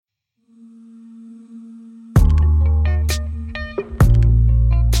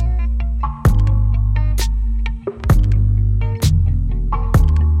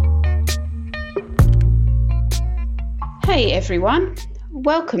everyone.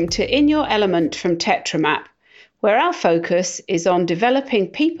 Welcome to In Your Element from TetraMap, where our focus is on developing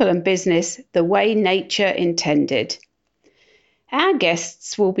people and business the way nature intended. Our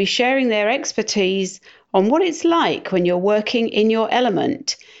guests will be sharing their expertise on what it's like when you're working in your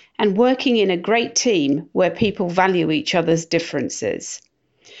element and working in a great team where people value each other's differences.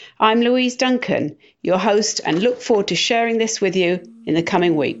 I'm Louise Duncan, your host, and look forward to sharing this with you in the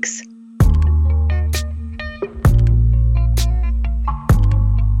coming weeks.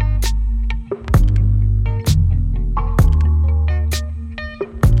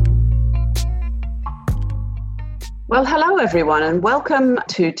 Well, hello everyone, and welcome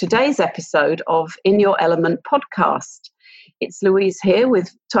to today's episode of In Your Element podcast. It's Louise here and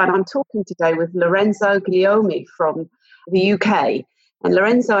I'm talking today with Lorenzo Giliomee from the UK. And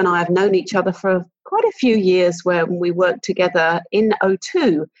Lorenzo and I have known each other for quite a few years when we worked together in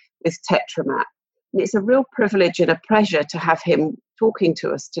O2 with TetraMap. And it's a real privilege and a pleasure to have him talking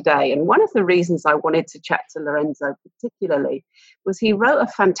to us today. And one of the reasons I wanted to chat to Lorenzo particularly was he wrote a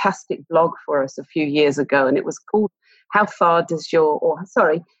fantastic blog for us a few years ago, and it was called How far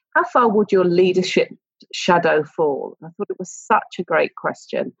would your leadership shadow fall? I thought it was such a great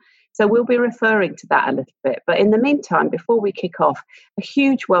question. So we'll be referring to that a little bit. But in the meantime, before we kick off, a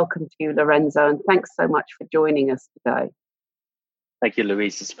huge welcome to you, Lorenzo, and thanks so much for joining us today. Thank you,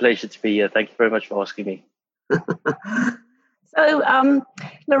 Louise. It's a pleasure to be here. Thank you very much for asking me. So,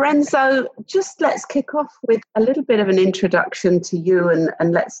 Lorenzo, just let's kick off with a little bit of an introduction to you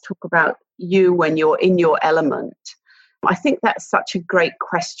and let's talk about you when you're in your element. I think that's such a great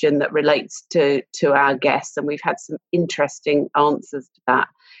question that relates to our guests, and we've had some interesting answers to that.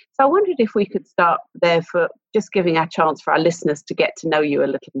 So I wondered if we could start there for just giving a chance for our listeners to get to know you a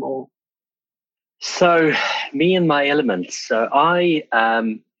little more. So, me and my elements. So I've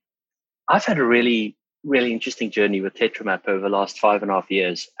had a really interesting journey with TetraMap over the last 5.5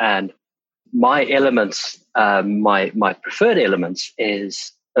 years, and my elements, my preferred elements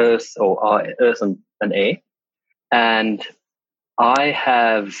is earth and air. And I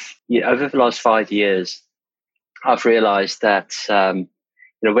have, over the last 5 years, I've realized that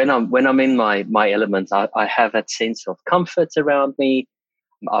when I'm in my element, I have that sense of comfort around me.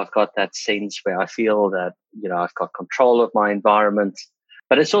 I've got that sense where I feel that I've got control of my environment.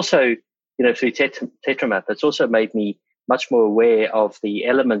 But it's also through TetraMap, it's also made me much more aware of the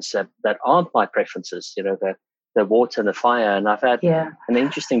elements that aren't my preferences. The water and the fire. And I've had an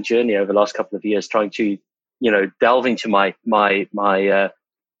interesting journey over the last couple of years trying to delve into my lower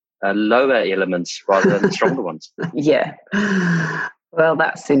elements rather than the stronger ones. Yeah. Well,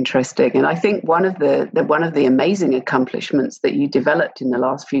 that's interesting. And I think one of the amazing accomplishments that you developed in the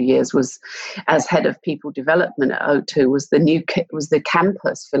last few years was, as head of people development at O2, was the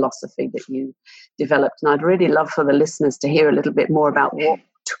campus philosophy that you developed. And I'd really love for the listeners to hear a little bit more about what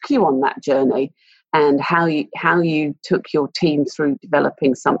took you on that journey and how you took your team through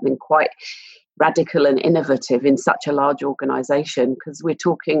developing something quite radical and innovative in such a large organization, because we're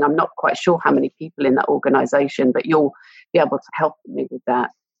talking, I'm not quite sure how many people in that organization, but you'll be able to help me with that.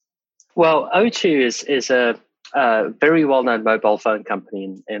 Well, O2 is a very well-known mobile phone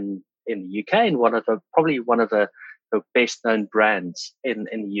company in the UK, and probably one of the best-known brands in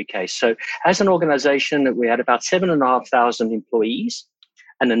the UK. So as an organization, we had about 7,500 employees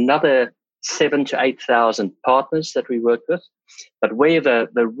and another 7,000 to 8,000 partners that we worked with. But where the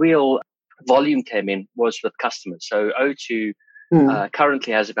real volume came in was with customers. So O2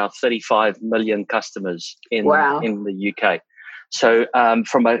 currently has about 35 million customers in the UK. So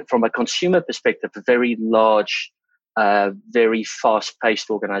from a consumer perspective, a very large, very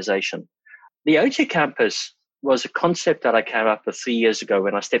fast-paced organization. The O2 campus was a concept that I came up with 3 years ago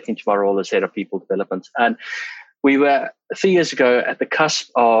when I stepped into my role as head of people development. And we were 3 years ago at the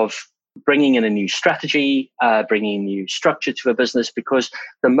cusp of bringing in a new strategy, bringing new structure to a business, because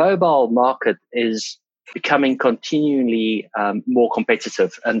the mobile market is becoming continually more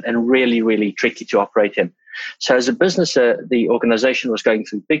competitive and really, really tricky to operate in. So as a business, the organization was going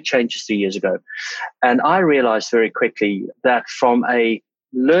through big changes 3 years ago. And I realized very quickly that from a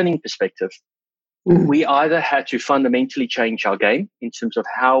learning perspective, we either had to fundamentally change our game in terms of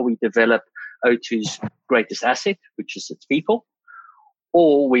how we develop O2's greatest asset, which is its people,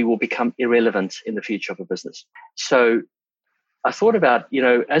 or we will become irrelevant in the future of a business. So I thought about,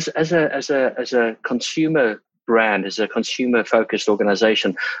 as a consumer brand, as a consumer-focused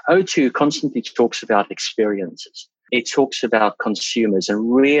organization, O2 constantly talks about experiences. It talks about consumers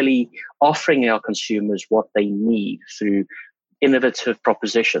and really offering our consumers what they need through innovative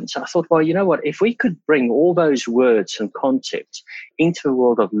propositions. So I thought, well, you know what? If we could bring all those words and concepts into the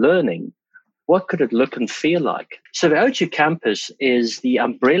world of learning, what could it look and feel like? So the O2 Campus is the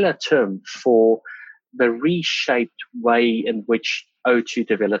umbrella term for the reshaped way in which O2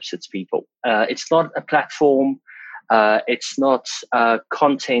 develops its people. It's not a platform. It's not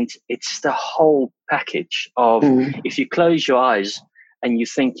content. It's the whole package of, if you close your eyes and you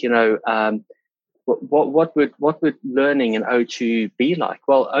think, what would learning in O2 be like?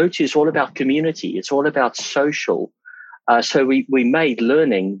 Well, O2 is all about community. It's all about social. So we made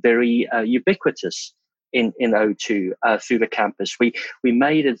learning very ubiquitous in O2 through the campus. We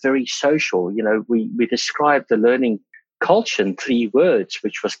made it very social. We described the learning culture in 3 words,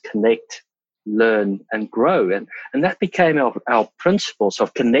 which was connect, learn, and grow. And that became our principles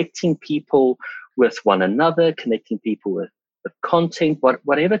of connecting people with one another, connecting people with content,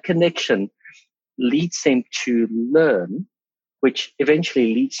 whatever connection leads them to learn, which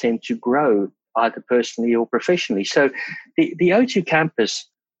eventually leads them to grow either personally or professionally. So the O2 Campus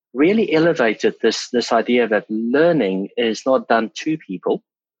really elevated this idea that learning is not done to people,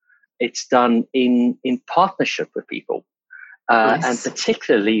 it's done in partnership with people. Yes. And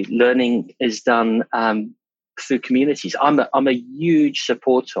particularly learning is done through communities. I'm a huge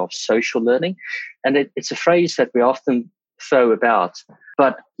supporter of social learning, and it's a phrase that we often throw about.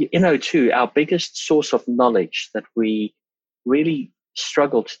 But in O2, our biggest source of knowledge that we really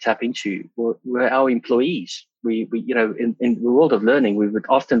struggled to tap into were our employees. We in the world of learning, we would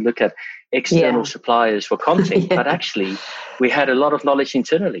often look at external suppliers for content, but actually we had a lot of knowledge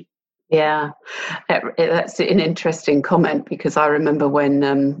internally. Yeah, that's an interesting comment, because I remember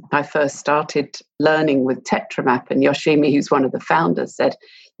when I first started learning with Tetramap, and Giliomee, who's one of the founders, said,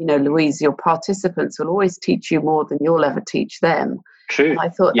 Louise, your participants will always teach you more than you'll ever teach them. True. And I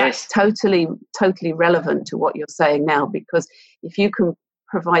thought that's totally relevant to what you're saying now, because if you can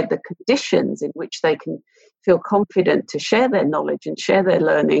provide the conditions in which they can feel confident to share their knowledge and share their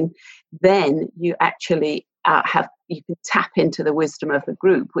learning, then you actually you can tap into the wisdom of the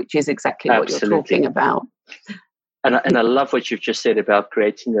group, which is exactly what you're talking about. And I love what you've just said about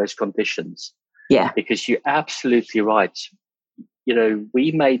creating those conditions. Yeah. Because you're absolutely right.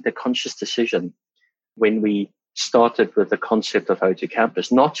 We made the conscious decision when we started with the concept of O2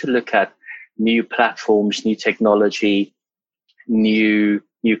 Campus not to look at new platforms, new technology, new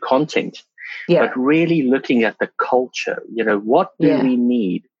content, but really looking at the culture. What do we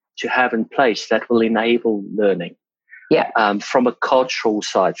need to have in place that will enable learning from a cultural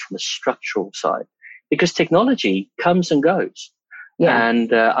side, from a structural side, because technology comes and goes.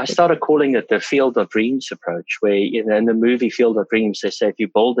 And I started calling it the Field of Dreams approach, where in the movie Field of Dreams, they say, if you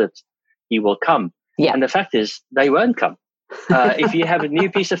build it, he will come. And the fact is, they won't come. If you have a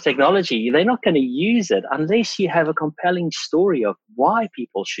new piece of technology, they're not going to use it unless you have a compelling story of why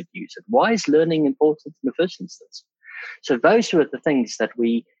people should use it. Why is learning important in the first instance? So those were the things that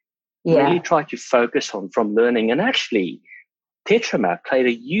we really try to focus on from learning. And actually, Tetramap played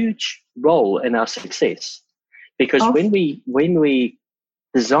a huge role in our success, because when we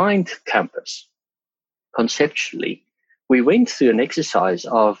designed campus conceptually, we went through an exercise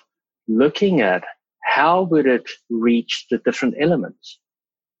of looking at how would it reach the different elements.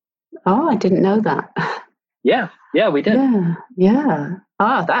 Oh, I didn't know that. Yeah, we did. Yeah.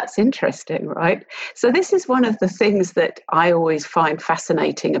 That's interesting, right? So this is one of the things that I always find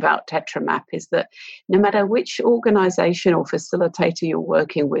fascinating about Tetramap, is that no matter which organization or facilitator you're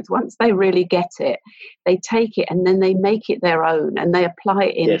working with, once they really get it, they take it and then they make it their own, and they apply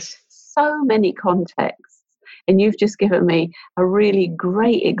it in so many contexts. And you've just given me a really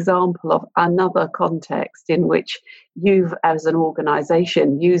great example of another context in which you've, as an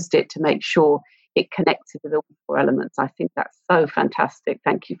organization, used it to make sure it connected with all 4 elements. I think that's so fantastic.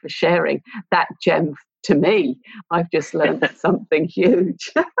 Thank you for sharing that gem to me. I've just learned something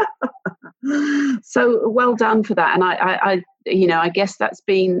huge. So well done for that. And I guess that's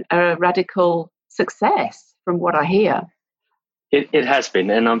been a radical success from what I hear. It has been,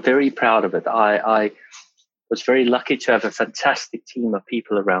 and I'm very proud of it. I was very lucky to have a fantastic team of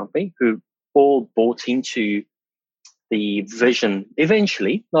people around me who all bought into the vision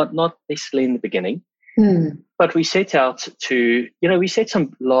eventually, not necessarily in the beginning, but we set out to, we set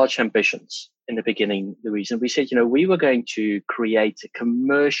some large ambitions in the beginning, Louise, and we said, we were going to create a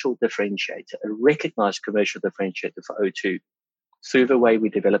commercial differentiator, a recognized commercial differentiator for O2 through the way we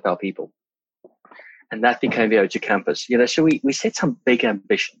develop our people. And that became the O2 Campus. So we set some big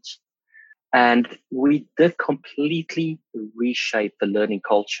ambitions. And we did completely reshape the learning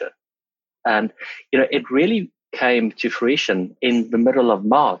culture. And, it really came to fruition in the middle of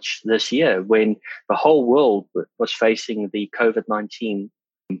March this year, when the whole world was facing the COVID-19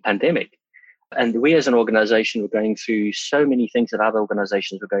 pandemic. And we as an organization were going through so many things that other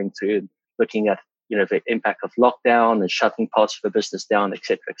organizations were going through. looking at, the impact of lockdown and shutting parts of the business down, et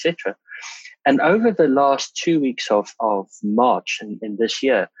cetera, et cetera. And over the last 2 weeks of March in this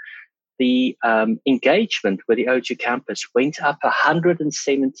year, the engagement with the O2 campus went up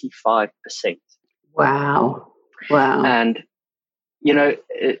 175%. Wow. Wow. And,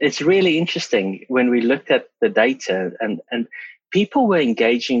 it's really interesting when we looked at the data, and people were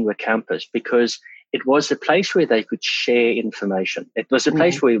engaging with campus because it was a place where they could share information. It was a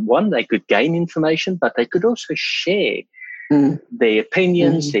place where, one, they could gain information, but they could also share their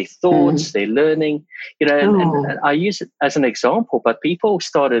opinions, their thoughts, their learning, and I use it as an example, but people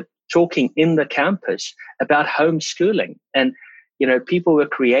started talking in the campus about homeschooling, and, people were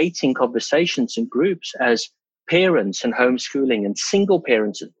creating conversations in groups as parents and homeschooling, and single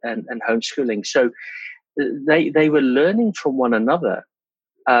parents and homeschooling. So they were learning from one another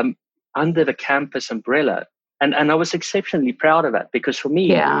under the campus umbrella. And I was exceptionally proud of that, because for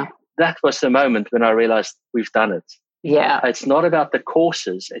me, that was the moment when I realized we've done it. Yeah. It's not about the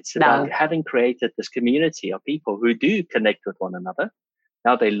courses. It's about having created this community of people who do connect with one another.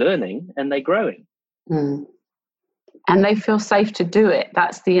 Now they're learning and they're growing. And they feel safe to do it.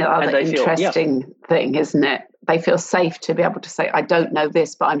 That's the other interesting thing, isn't it? They feel safe to be able to say, I don't know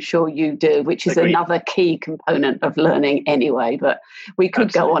this, but I'm sure you do, which is another key component of learning anyway. But we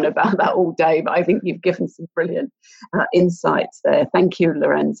could go on about that all day, but I think you've given some brilliant insights there. Thank you,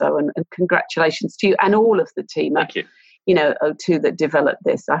 Lorenzo, and congratulations to you and all of the team. Thank you. O2 that developed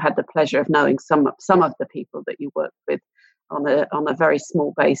this. I had the pleasure of knowing some of the people that you worked with on a very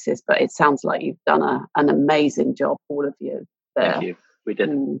small basis, but it sounds like you've done an amazing job, all of you there. Thank you. We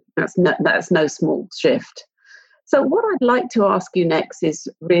did. That's no small shift. So what I'd like to ask you next is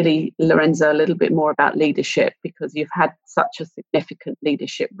really, Lorenzo, a little bit more about leadership, because you've had such a significant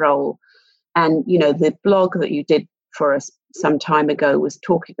leadership role. And, the blog that you did for us some time ago was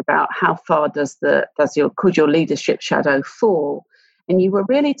talking about how far could your leadership shadow fall? And you were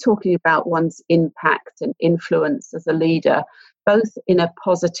really talking about one's impact and influence as a leader, both in a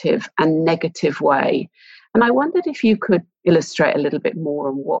positive and negative way. And I wondered if you could illustrate a little bit more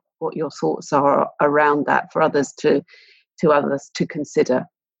on what your thoughts are around that for others to consider.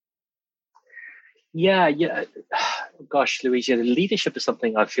 Yeah. Gosh, Louisa, leadership is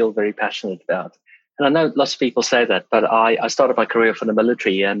something I feel very passionate about. And I know lots of people say that, but I started my career from the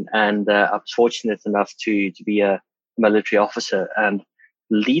military, and I was fortunate enough to be a military officer, and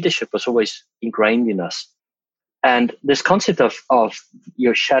leadership was always ingrained in us. And this concept of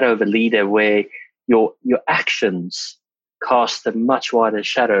your shadow of a leader, where your actions cast a much wider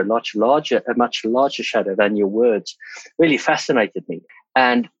shadow, a much larger shadow than your words, really fascinated me.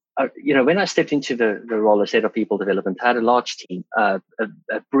 And when I stepped into the role as head of people development, I had a large team, a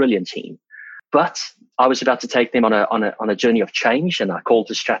brilliant team, but I was about to take them on a journey of change, and I called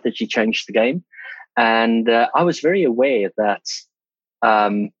the strategy Change the Game. And I was very aware that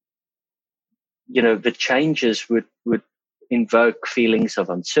the changes would invoke feelings of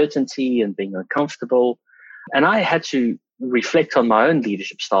uncertainty and being uncomfortable. And I had to reflect on my own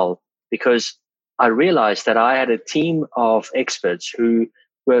leadership style, because I realized that I had a team of experts who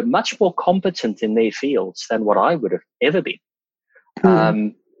were much more competent in their fields than what I would have ever been.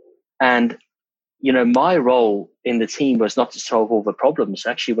 And my role in the team was not to solve all the problems.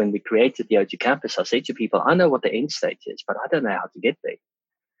 Actually, when we created the O2 campus, I said to people, I know what the end state is, but I don't know how to get there.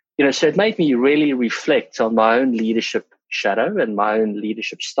 So it made me really reflect on my own leadership shadow and my own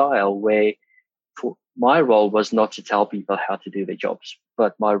leadership style, where my role was not to tell people how to do their jobs,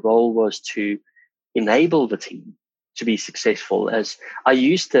 but my role was to enable the team to be successful. As I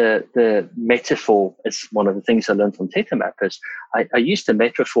used the metaphor, as one of the things I learned from Tetamap, is I used the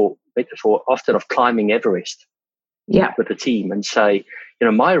metaphor often of climbing Everest with the team, and say,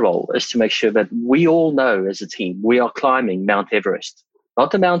 my role is to make sure that we all know as a team we are climbing Mount Everest,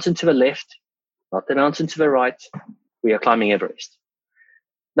 not the mountain to the left, not the mountain to the right. We are climbing Everest.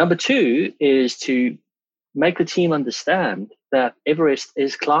 Number two is to make the team understand that Everest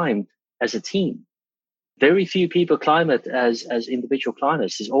is climbed as a team. Very few people climb it as individual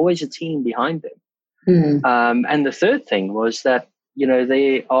climbers. There's always a team behind them. And the third thing was that,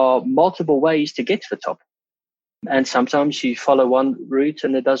 there are multiple ways to get to the top. And sometimes you follow one route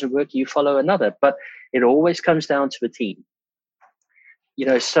and it doesn't work, you follow another. But it always comes down to the team.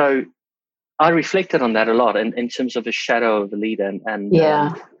 So I reflected on that a lot in terms of the shadow of the leader, and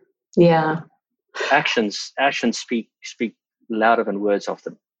actions speak louder than words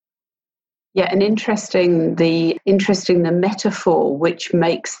often. Yeah, and interesting the metaphor which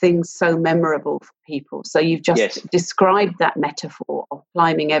makes things so memorable for people. So you've just Yes, described that metaphor of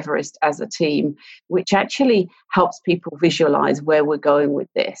climbing Everest as a team, which actually helps people visualize where we're going with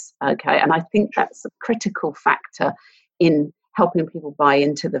this. Okay, and I think sure. that's a critical factor in helping people buy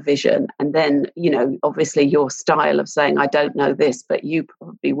into the vision. And then, obviously your style of saying, I don't know this, but you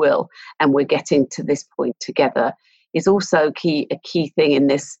probably will, and we're getting to this point together, is also a key thing in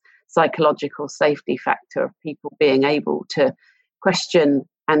this psychological safety factor of people being able to question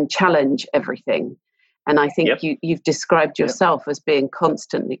and challenge everything. And I think Yep, you've described yep. yourself as being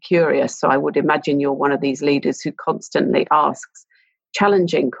constantly curious. So I would imagine you're one of these leaders who constantly asks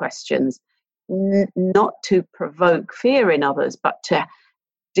challenging questions, not to provoke fear in others, but to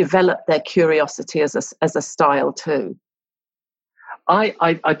develop their curiosity as a style too.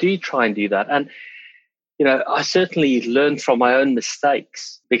 I do try and do that. And I certainly learned from my own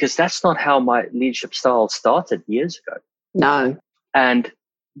mistakes because that's not how my leadership style started years ago. No. And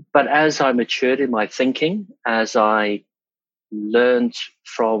but as I matured in my thinking, as I learned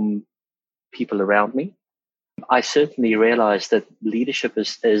from people around me, I certainly realized that leadership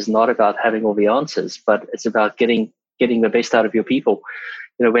is not about having all the answers, but it's about getting the best out of your people.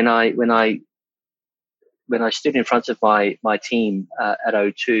 When I stood in front of my team at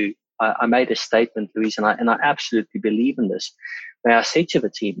O2, I made a statement, Louise, and I absolutely believe in this. Where I said to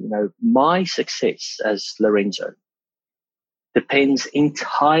the team, my success as Lorenzo depends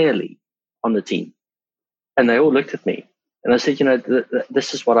entirely on the team. And they all looked at me, and I said,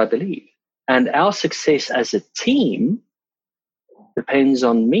 this is what I believe. And our success as a team depends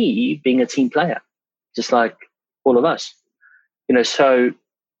on me being a team player, just like all of us. So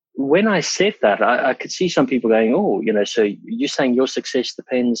when I said that, I could see some people going, oh, so you're saying your success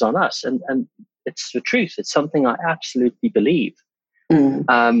depends on us. And it's the truth. It's something I absolutely believe.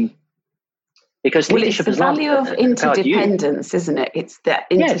 Mm. Because leadership it's the is value not of about you. interdependence, isn't it? It's that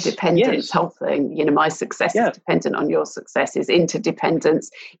interdependence Yes. whole thing. My success is Yeah, dependent on your success, is interdependence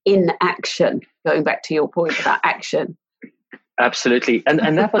in action, going back to your point about action. absolutely.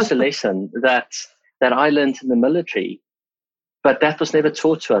 And that was a lesson that I learned in the military, but that was never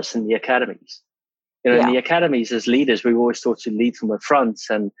taught to us in the academies. In the academies as leaders, we were always taught to lead from the front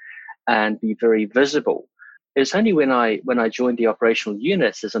and be very visible. It was only when I joined the operational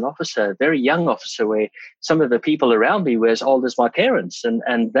units as an officer, a very young officer, where some of the people around me were as old as my parents,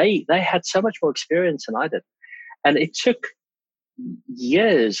 and they had so much more experience than I did. And it took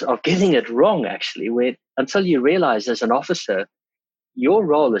years of getting it wrong, actually, until you realize as an officer, your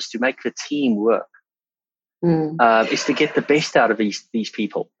role is to make the team work. Is to get the best out of these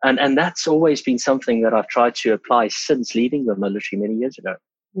people. And that's always been something that I've tried to apply since leaving the military many years ago.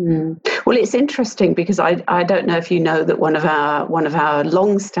 Well, it's interesting because I don't know if you know that one of our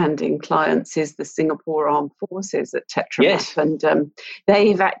long-standing clients is the Singapore Armed Forces at Tetra Map, Yes. And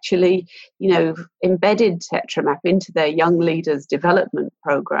they've actually embedded Tetra Map into their young leaders development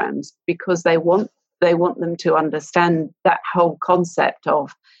programs because they want them to understand that whole concept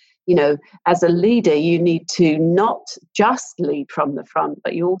of, as a leader, you need to not just lead from the front,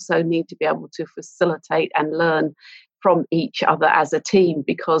 but you also need to be able to facilitate and learn from each other as a team,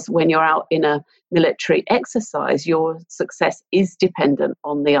 because when you're out in a military exercise, your success is dependent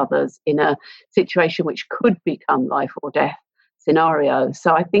on the others in a situation which could become life or death scenario.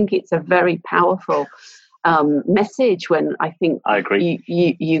 So I think it's a very powerful message when I agree.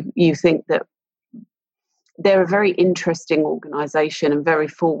 You think that they're a very interesting organisation and very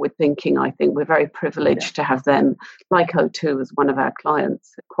forward thinking. I think we're very privileged to have them, like O2 as one of our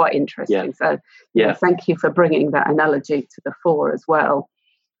clients. Quite interesting. So thank you for bringing that analogy to the fore as well.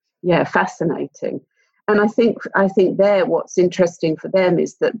 Yeah, fascinating. And I think there, what's interesting for them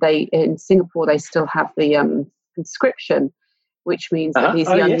is that in Singapore they still have the conscription, which means that these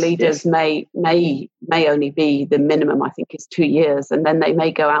young leaders may only be, the minimum I think is 2 years, and then they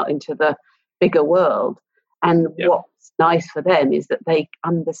may go out into the bigger world. And what's nice for them is that they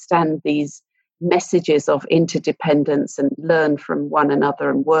understand these messages of interdependence and learn from one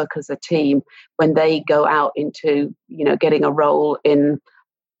another and work as a team when they go out into, getting a role in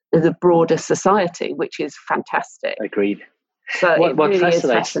the broader society, which is fantastic. Agreed. So it really is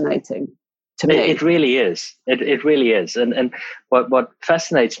fascinating to me. It really is. It really is. And what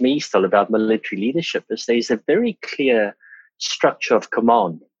fascinates me still about military leadership is there's a very clear structure of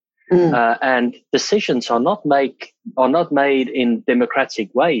command. And decisions are not made in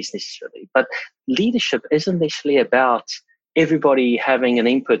democratic ways necessarily, but leadership isn't necessarily about everybody having an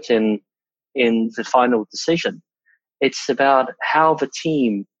input in the final decision. It's about how the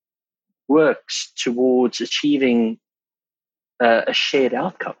team works towards achieving a shared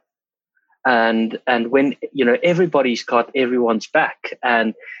outcome. And when everybody's got everyone's back,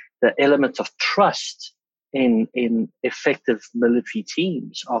 and the element of trust in effective military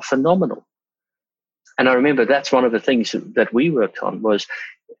teams are phenomenal. And I remember that's one of the things that we worked on was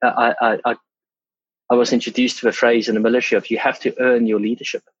I was introduced to a phrase in the military of you have to earn your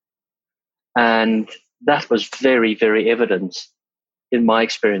leadership. And that was very, very evident in my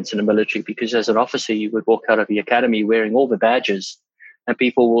experience in the military, because as an officer, you would walk out of the academy wearing all the badges and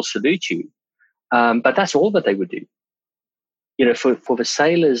people will salute you. But that's all that they would do. For the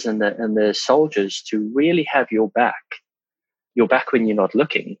sailors and the soldiers to really have your back when you're not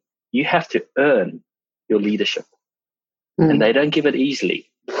looking, you have to earn your leadership. And they don't give it easily.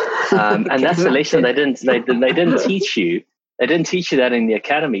 And that's the lesson they didn't teach you. They didn't teach you that in the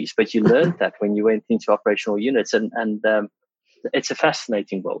academies, but you learned that when you went into operational units, and it's a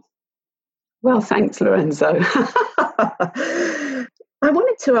fascinating world. Well, thanks, Lorenzo. I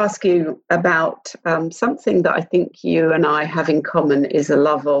wanted to ask you about something that I think you and I have in common is a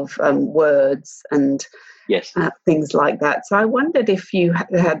love of words and yes, things like that. So I wondered if you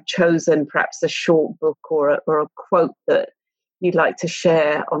had chosen perhaps a short book or a quote that you'd like to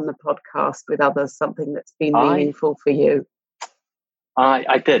share on the podcast with others, something that's been meaningful for you.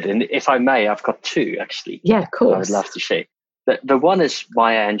 I did, and if I may, I've got two actually. Yeah, of course. I would love to share. The one is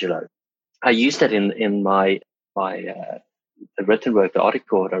Maya Angelou. I used it in my the written work, the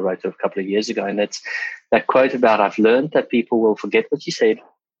article that I wrote a couple of years ago, and it's that quote about I've learned that people will forget what you said,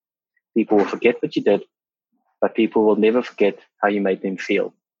 people will forget what you did, but people will never forget how you made them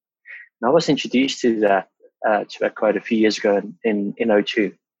feel. And I was introduced to that quote a few years ago in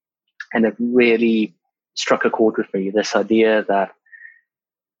O2, and it really struck a chord with me. This idea that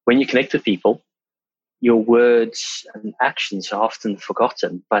when you connect with people, your words and actions are often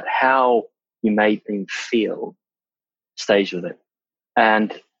forgotten, but how you made them feel stays with it.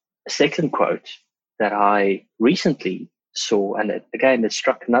 And a second quote that I recently saw, and it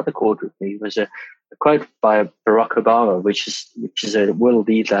struck another chord with me, was a quote by Barack Obama, which is a world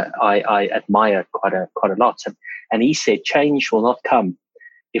leader I admire quite a lot. And he said, "Change will not come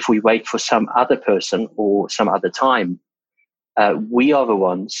if we wait for some other person or some other time. We are the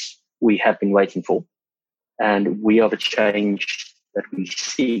ones we have been waiting for, and we are the change that we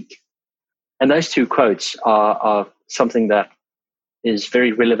seek." And those two quotes are something that is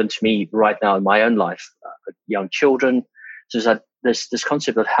very relevant to me right now in my own life. Young children, so this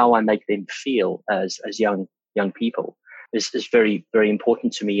concept of how I make them feel as young people is very, very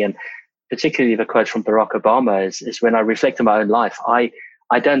important to me. And particularly the quote from Barack Obama is when I reflect on my own life, I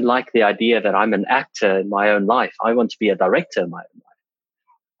don't like the idea that I'm an actor in my own life. I want to be a director in my own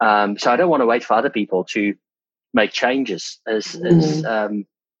life. So I don't want to wait for other people to make changes.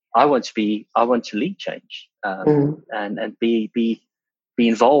 I want to lead change and be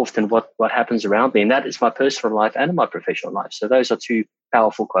involved in what happens around me, and that is my personal life and my professional life. So those are two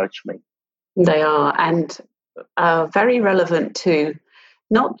powerful quotes for me. They are, and very relevant to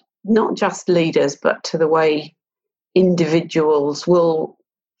not just leaders, but to the way individuals will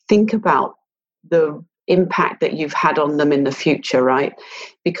think about the impact that you've had on them in the future, right?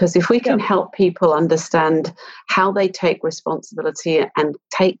 Because if we can help people understand how they take responsibility and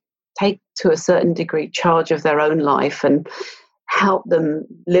take to a certain degree charge of their own life and help them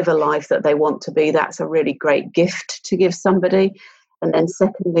live a life that they want to be, that's a really great gift to give somebody. And then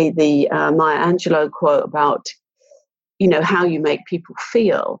secondly, the Maya Angelou quote about, how you make people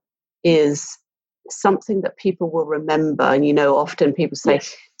feel is something that people will remember. And, often people say,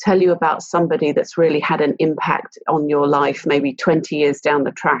 yes, tell you about somebody that's really had an impact on your life, maybe 20 years down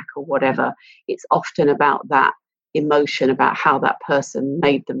the track or whatever. It's often about that emotion, about how that person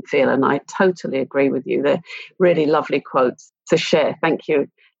made them feel. And I totally agree with you. They're really lovely quotes to share. Thank you,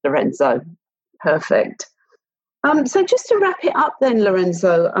 Lorenzo. Perfect. So just to wrap it up then,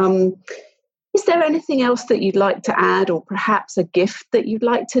 Lorenzo, is there anything else that you'd like to add, or perhaps a gift that you'd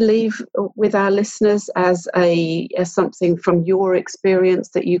like to leave with our listeners as something from your experience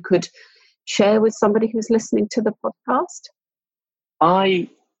that you could share with somebody who's listening to the podcast? I've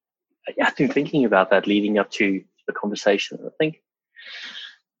been thinking about that leading up to the conversation. I think,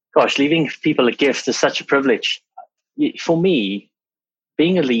 gosh, leaving people a gift is such a privilege. For me,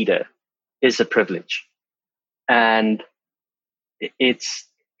 being a leader is a privilege, and it's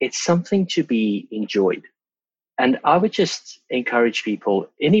something to be enjoyed. And I would just encourage people,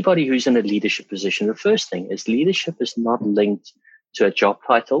 anybody who's in a leadership position, the first thing is leadership is not linked to a job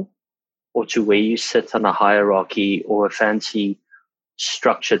title or to where you sit on a hierarchy or a fancy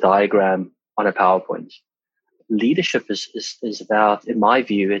structure diagram on a PowerPoint. Leadership is about, in my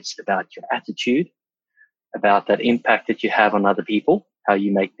view, it's about your attitude, about that impact that you have on other people, how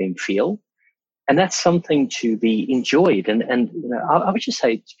you make them feel, And that's something to be enjoyed. And I would just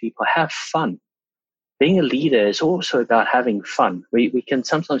say to people, have fun. Being a leader is also about having fun. We can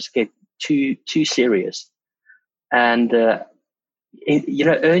sometimes get too serious, and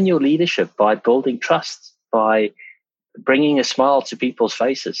earn your leadership by building trust, by bringing a smile to people's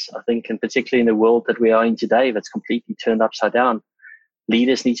faces. I think, and particularly in the world that we are in today, that's completely turned upside down,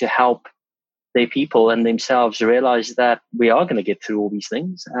 leaders need to help their people and themselves realize that we are going to get through all these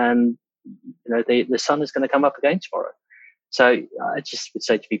things, and the sun is going to come up again tomorrow. So I just would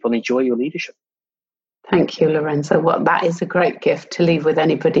say to people, enjoy your leadership. Thank you, Lorenzo. Well, that is a great gift to leave with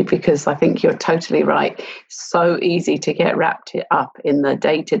anybody, because I think you're totally right. So easy to get wrapped up in the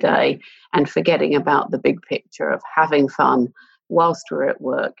day-to-day and forgetting about the big picture of having fun whilst we're at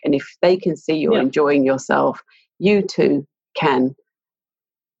work. And if they can see you're enjoying yourself, they too can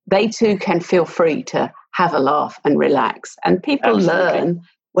feel free to have a laugh and relax. And people learn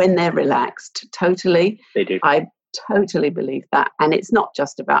when they're relaxed. Totally. They do. I totally believe that. And it's not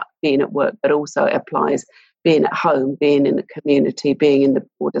just about being at work, but also it applies being at home, being in the community, being in the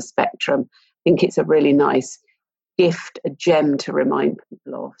broader spectrum. I think it's a really nice gift, a gem to remind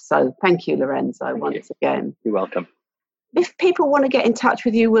people of. So thank you, Lorenzo, once again. You're welcome. If people want to get in touch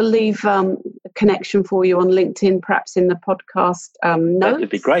with you, we'll leave a connection for you on LinkedIn, perhaps in the podcast notes. That would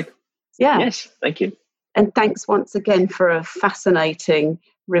be great. Yeah. Yes, thank you. And thanks once again for a fascinating,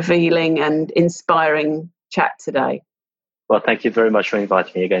 revealing and inspiring chat today. Well, thank you very much for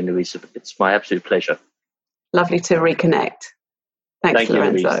inviting me again, Louise. It's my absolute pleasure. Lovely to reconnect. Thanks, Thank you,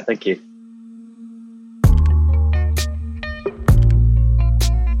 Lorenzo. Louise. Thank you.